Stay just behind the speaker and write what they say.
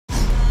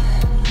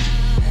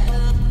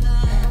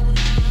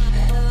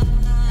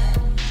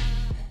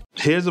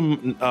Here's a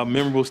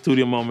memorable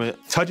studio moment.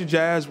 Touch of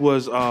Jazz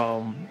was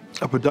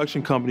a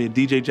production company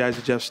DJ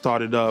Jazzy Jeff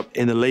started up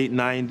in the late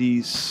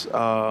 90s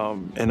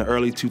and the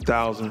early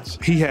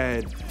 2000s. He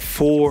had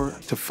 4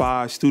 to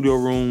 5 studio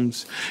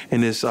rooms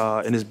in this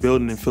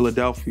building in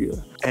Philadelphia.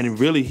 And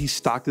really, he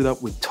stocked it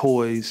up with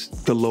toys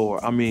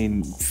galore. I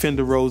mean,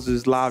 Fender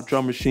Roses, live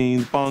drum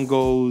machines,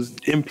 bongos,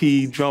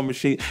 MP drum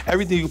machine,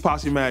 everything you could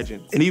possibly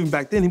imagine. And even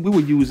back then, we were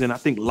using, I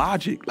think,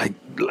 Logic. Like,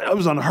 it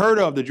was unheard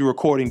of that you're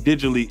recording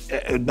digitally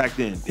back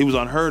then. It was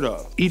unheard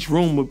of. Each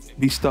room would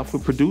be stuffed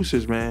with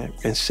producers, man,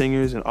 and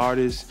singers and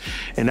artists.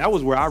 And that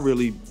was where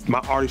my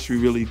artistry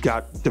really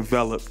got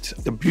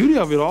developed. The beauty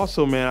of it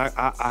also, man,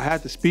 I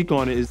had to speak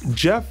on it, is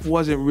Jeff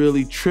wasn't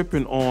really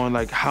tripping on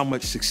like how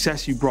much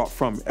success you brought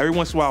from it. Every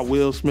once in a while,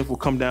 Will Smith will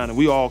come down and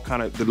we all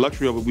kind of, the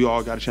luxury of it, we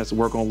all got a chance to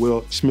work on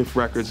Will Smith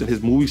records and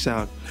his movie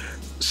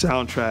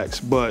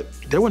soundtracks. But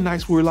there were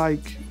nights where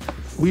like,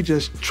 we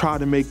just tried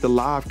to make the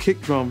live kick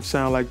drum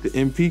sound like the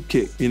MP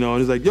kick, you know,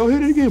 and it's like, yo,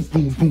 hit it again,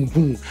 boom, boom,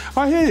 boom.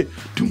 I hit it,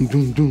 doom,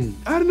 doom, doom.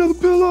 Add another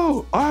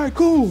pillow. All right,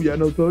 cool. Yeah,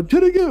 another pillow.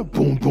 Hit it again,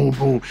 boom, boom,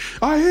 boom.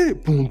 I hit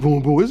it, boom,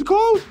 boom, boom. Is it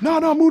closed? No,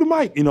 move the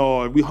mic. You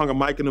know, we hung a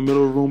mic in the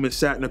middle of the room and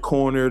sat in the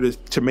corner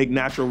to make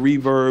natural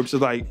reverbs. So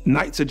like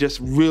nights of just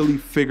really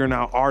figuring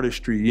out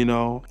artistry, you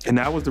know? And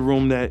that was the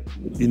room that,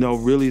 you know,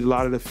 really a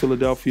lot of the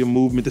Philadelphia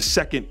movement, the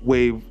second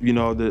wave, you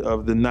know, of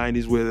the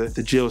 90s with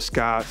the Jill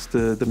Scotts,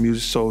 the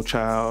Music Soul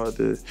Child,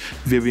 the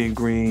Vivian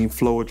Green,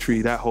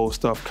 Floetry, that whole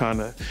stuff kind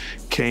of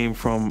came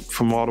from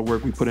all the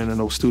work we put in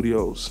those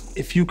studios.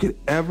 If you could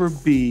ever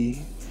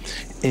be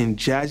in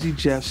Jazzy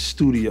Jeff's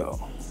studio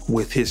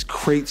with his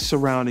crates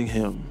surrounding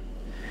him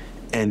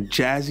and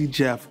Jazzy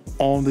Jeff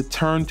on the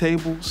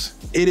turntables,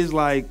 it is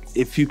like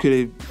if you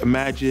could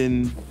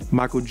imagine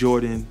Michael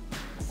Jordan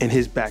in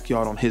his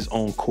backyard on his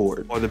own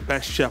court, or the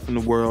best chef in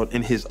the world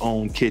in his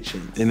own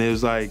kitchen. And it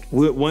was like,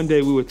 one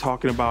day we were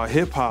talking about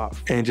hip hop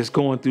and just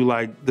going through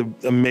like the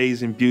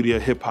amazing beauty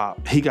of hip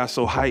hop. He got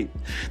so hyped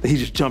that he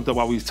just jumped up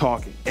while we was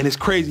talking. And it's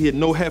crazy, he had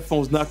no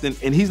headphones, nothing,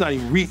 and he's not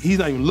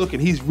even looking,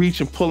 he's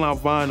reaching, pulling out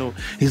vinyl.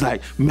 He's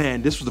like,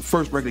 man, this was the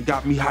first record that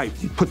got me hyped.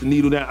 He put the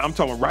needle down, I'm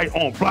talking right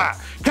on, blah,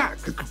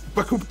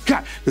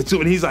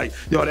 and he's like,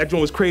 yo, that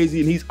joint was crazy.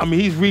 And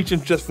he's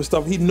reaching just for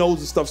stuff. He knows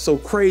the stuff so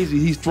crazy.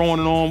 He's throwing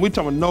it on. We're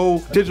talking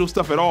no digital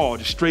stuff at all,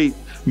 just straight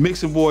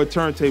mixing board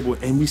turntable.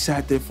 And we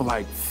sat there for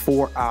like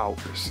 4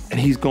 hours. And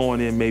he's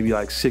going in maybe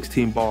like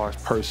 16 bars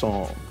per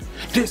song.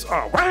 This,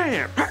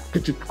 wham,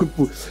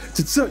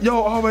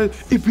 yo, all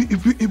right,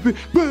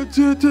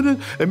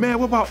 and man,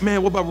 what about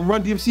when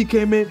Run DMC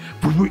came in?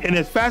 And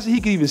as fast as he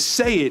could even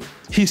say it,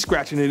 he's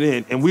scratching it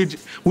in. And we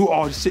were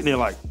all just sitting there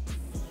like,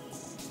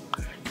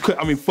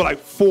 for like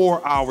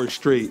 4 hours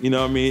straight, you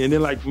know what I mean? And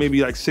then like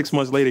maybe like 6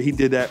 months later, he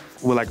did that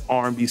with like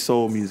R&B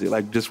soul music,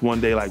 like just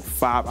one day, like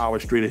 5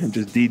 hours straight of him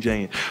just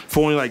DJing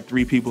for only like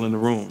 3 people in the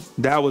room.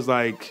 That was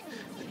like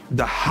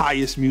the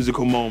highest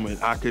musical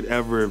moment I could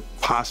ever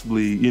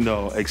possibly, you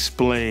know,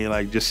 explain.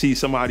 Like just see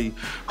somebody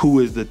who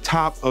is the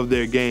top of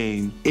their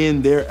game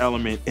in their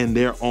element, in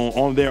their own,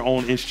 on their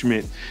own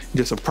instrument,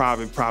 just a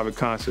private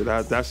concert.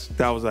 That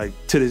was like,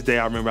 to this day,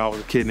 I remember I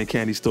was a kid in a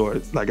candy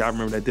store. Like I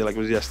remember that day like it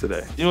was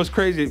yesterday. You know, it's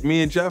crazy.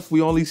 Me and Jeff,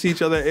 we only see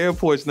each other at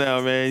airports now,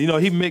 man. You know,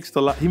 he mixed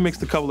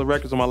a couple of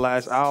records on my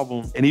last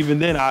album. And even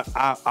then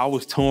I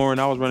was torn,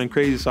 I was running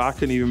crazy, so I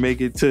couldn't even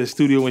make it to the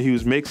studio when he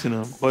was mixing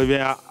them. But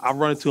man, I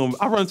run into him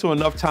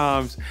enough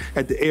times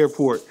at the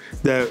airport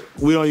that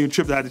we don't even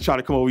trip to have to try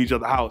to come over each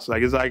other's house.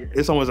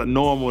 It's almost a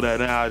normal that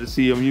now to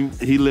see him.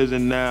 He lives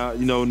in now,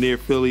 you know, near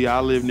Philly. I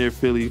live near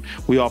Philly.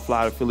 We all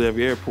fly to Philly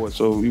every airport,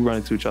 so we run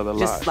into each other a lot.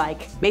 Just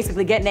like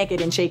basically get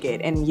naked and shake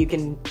it, and you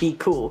can be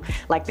cool.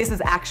 Like this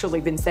has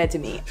actually been said to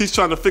me. He's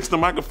trying to fix the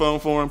microphone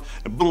for him,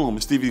 and boom,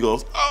 and Stevie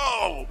goes,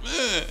 "Oh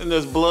man!" And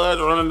there's blood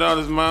running down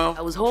his mouth.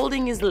 I was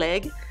holding his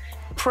leg,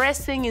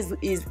 pressing his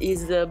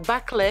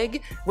back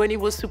leg when he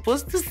was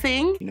supposed to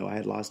sing. You know, I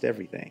had lost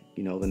everything.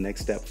 You know, the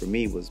next step for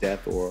me was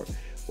death or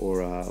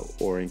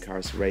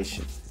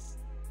incarceration.